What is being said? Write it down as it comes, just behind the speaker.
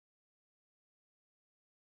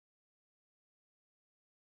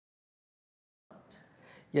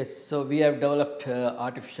Yes, so we have developed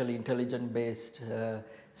artificial intelligence based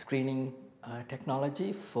screening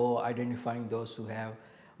technology for identifying those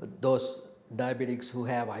diabetics who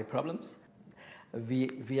have eye problems. We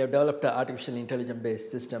have developed an artificial intelligence based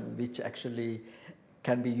system which actually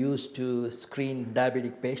can be used to screen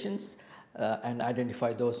diabetic patients and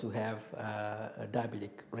identify those who have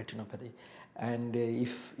diabetic retinopathy. And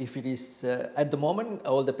if it is at the moment,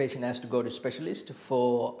 all the patient has to go to specialist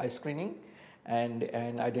for eye screening and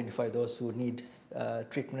identify those who need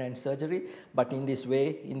treatment and surgery. But in this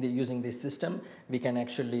way, using this system, we can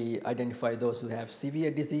actually identify those who have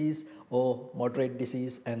severe disease or moderate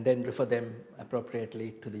disease and then refer them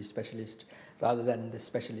appropriately to the specialist rather than the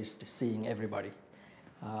specialist seeing everybody.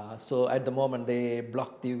 So at the moment, they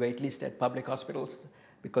block the wait list at public hospitals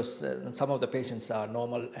because some of the patients are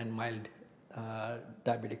normal and mild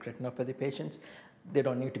diabetic retinopathy patients. They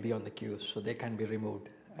don't need to be on the queue, so they can be removed.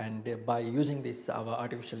 And by using this, our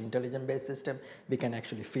artificial intelligence based system, we can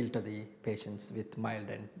actually filter the patients with mild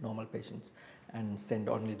and normal patients and send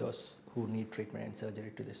only those who need treatment and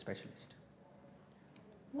surgery to the specialist.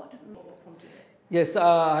 What prompted it? Yes,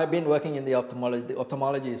 I've been working in the ophthalmology.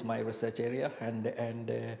 Ophthalmology is my research area, and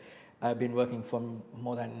I've been working for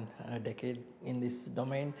more than a decade in this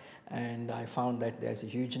domain, and I found that there's a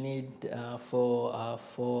huge need for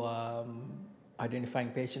identifying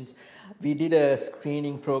patients. We did a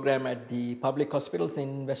screening program at the public hospitals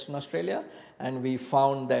in Western Australia, and we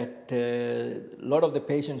found that a lot of the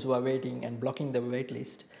patients who are waiting and blocking the wait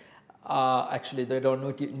list actually they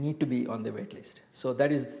don't need to be on the wait list. So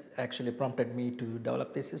that is actually prompted me to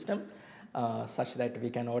develop this system such that we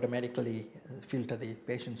can automatically filter the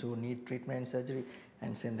patients who need treatment and surgery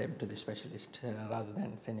and send them to the specialist rather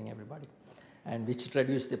than sending everybody, and which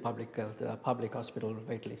reduce the public hospital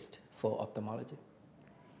wait list for ophthalmology.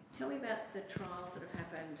 Tell me about the trials that have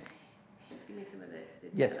happened. Let's give me some of the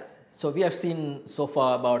data. Yes, so we have seen so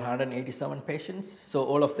far about 187 patients. So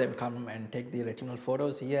all of them come and take the retinal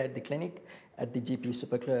photos here at the clinic, at the GP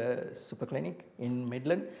super clinic in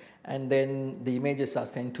Midland, and then the images are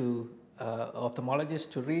sent to ophthalmologists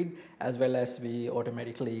to read, as well as we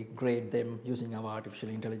automatically grade them using our artificial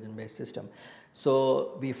intelligence based system.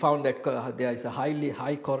 So we found that there is a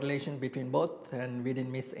high correlation between both, and we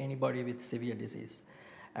didn't miss anybody with severe disease,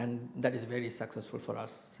 and that is very successful for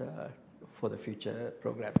us for the future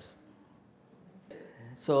programs.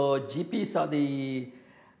 So GPs are the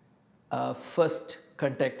first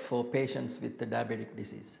contact for patients with the diabetic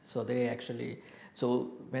disease. So they actually,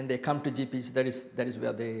 so when they come to GPs, that is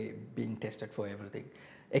where they're being tested for everything,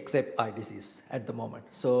 except eye disease at the moment.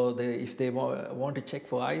 So if they want to check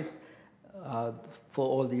for eyes for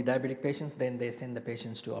all the diabetic patients, then they send the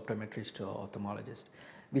patients to optometrist or ophthalmologist,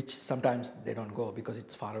 which sometimes they don't go because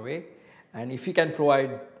it's far away. And if you can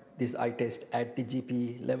provide this eye test at the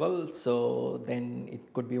GP level, so then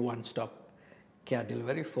it could be one-stop care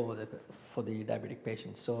delivery for the diabetic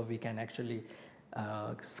patients. So we can actually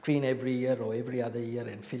screen every year or every other year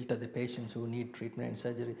and filter the patients who need treatment and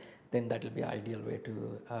surgery. Then that will be an ideal way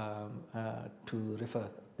to refer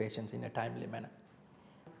patients in a timely manner.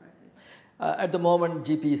 At the moment,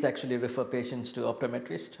 GPs actually refer patients to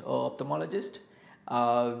optometrist or ophthalmologist,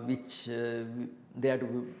 which they have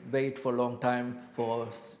to wait for a long time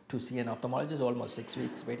to see an ophthalmologist, almost 6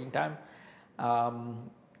 weeks waiting time.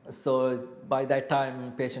 So by that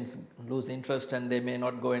time, patients lose interest and they may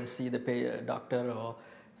not go and see the doctor, or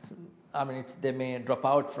they may drop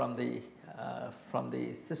out from the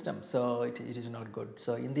system. So it is not good.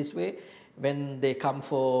 So in this way, when they come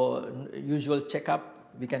for usual checkup,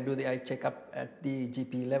 we can do the eye checkup at the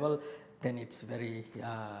GP level. Then it's very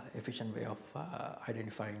efficient way of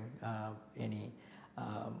identifying any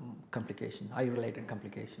eye-related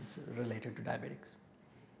complications related to diabetics.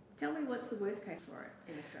 Tell me what's the worst case for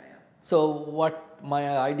it in Australia? So what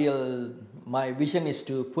my vision is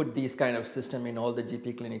to put these kind of system in all the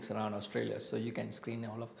GP clinics around Australia. So you can screen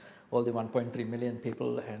all the 1.3 million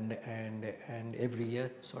people and every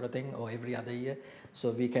year sort of thing, or every other year.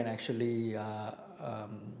 So we can actually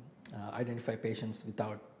identify patients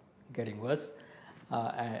without getting worse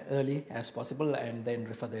early as possible, and then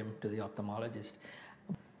refer them to the ophthalmologist.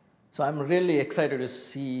 So I'm really excited to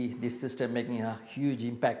see this system making a huge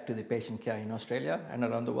impact to the patient care in Australia and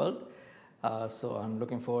around the world. So I'm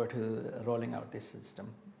looking forward to rolling out this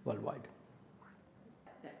system worldwide.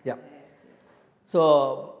 Yeah.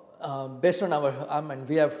 So based on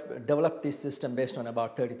we have developed this system based on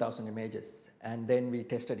about 30,000 images, and then we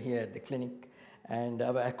tested here at the clinic, and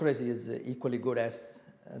our accuracy is equally good as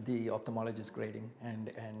the ophthalmologist grading,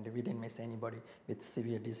 and we didn't miss anybody with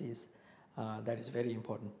severe disease. That is very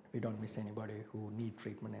important. We don't miss anybody who need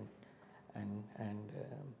treatment and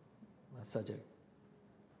surgery.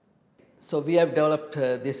 So we have developed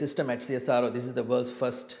this system at CSIRO. This is the world's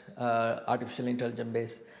first artificial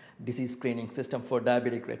intelligence-based disease screening system for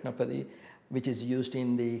diabetic retinopathy, which is used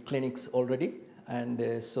in the clinics already.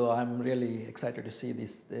 And so I'm really excited to see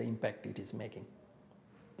the impact it is making.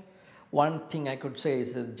 One thing I could say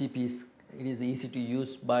is that GPs, it is easy to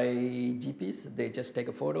use by GPs. They just take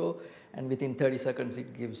a photo, and within 30 seconds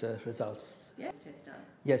it gives results. Yes, test done.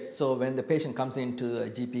 Yes, so when the patient comes into a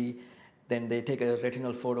GP, then they take a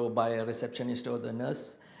retinal photo by a receptionist or the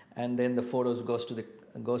nurse, and then the photos goes to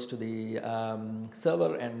the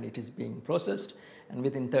server, and it is being processed. And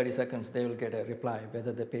within 30 seconds, they will get a reply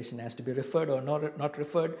whether the patient has to be referred or not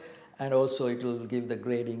referred, and also it will give the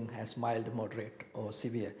grading as mild, moderate, or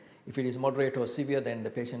severe. If it is moderate or severe, then the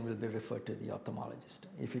patient will be referred to the ophthalmologist.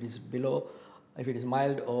 If it is below, if it is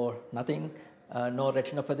mild or nothing, no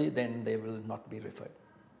retinopathy, then they will not be referred.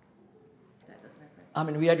 That doesn't happen. I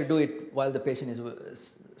mean, we had to do it while the patient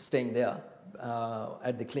is staying there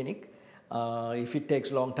at the clinic. If it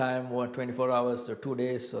takes a long time, or 24 hours or 2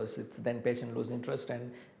 days, so then patient lose interest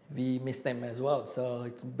and we miss them as well. So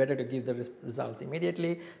it's better to give the results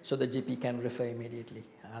immediately so the GP can refer immediately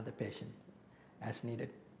the patient as needed.